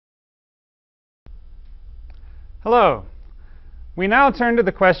Hello. We now turn to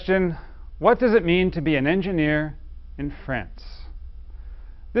the question, what does it mean to be an engineer in France?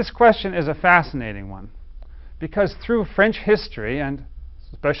 This question is a fascinating one because through French history, and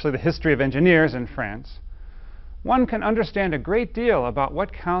especially the history of engineers in France, one can understand a great deal about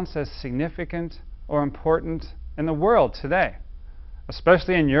what counts as significant or important in the world today,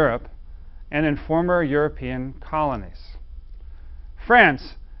 especially in Europe and in former European colonies.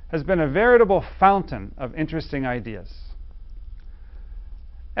 France has been a veritable fountain of interesting ideas.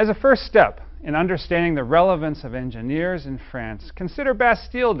 As a first step in understanding the relevance of engineers in France, consider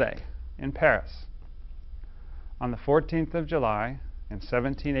Bastille Day in Paris. On the 14th of July in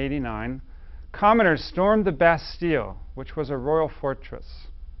 1789, commoners stormed the Bastille, which was a royal fortress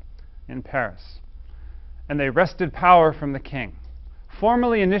in Paris, and they wrested power from the king,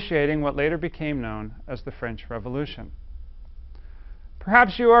 formally initiating what later became known as the French Revolution.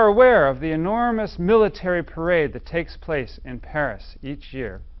 Perhaps you are aware of the enormous military parade that takes place in Paris each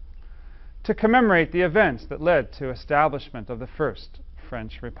year to commemorate the events that led to establishment of the First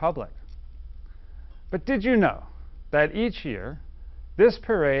French Republic. But did you know that each year this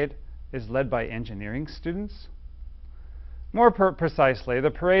parade is led by engineering students? More precisely,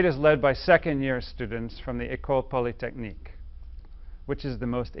 the parade is led by second-year students from the École Polytechnique, which is the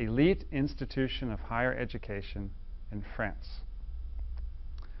most elite institution of higher education in France.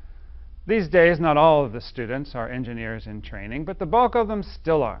 These days, not all of the students are engineers in training, but the bulk of them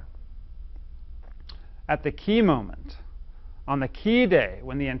still are. At the key moment, on the key day,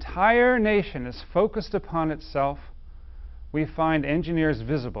 when the entire nation is focused upon itself, we find engineers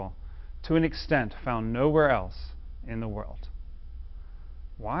visible to an extent found nowhere else in the world.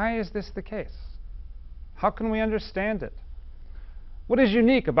 Why is this the case? How can we understand it? What is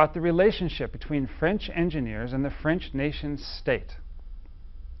unique about the relationship between French engineers and the French nation state?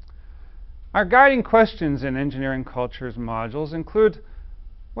 Our guiding questions in engineering cultures modules include,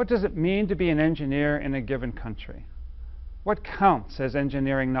 what does it mean to be an engineer in a given country? What counts as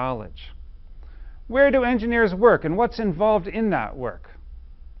engineering knowledge? Where do engineers work and what's involved in that work?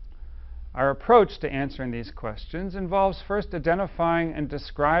 Our approach to answering these questions involves first identifying and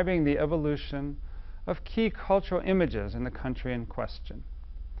describing the evolution of key cultural images in the country in question.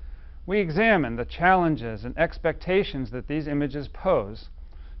 We examine the challenges and expectations that these images pose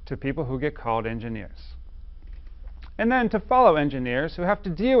to people who get called engineers. And then to follow engineers who have to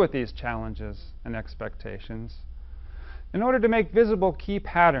deal with these challenges and expectations in order to make visible key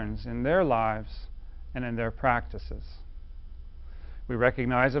patterns in their lives and in their practices. We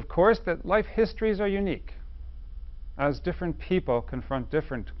recognize, of course, that life histories are unique, as different people confront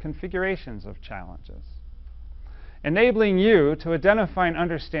different configurations of challenges. Enabling you to identify and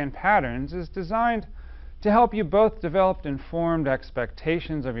understand patterns is designed to help you both develop informed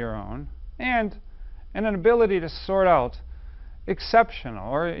expectations of your own and an ability to sort out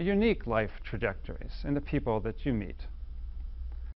exceptional or unique life trajectories in the people that you meet.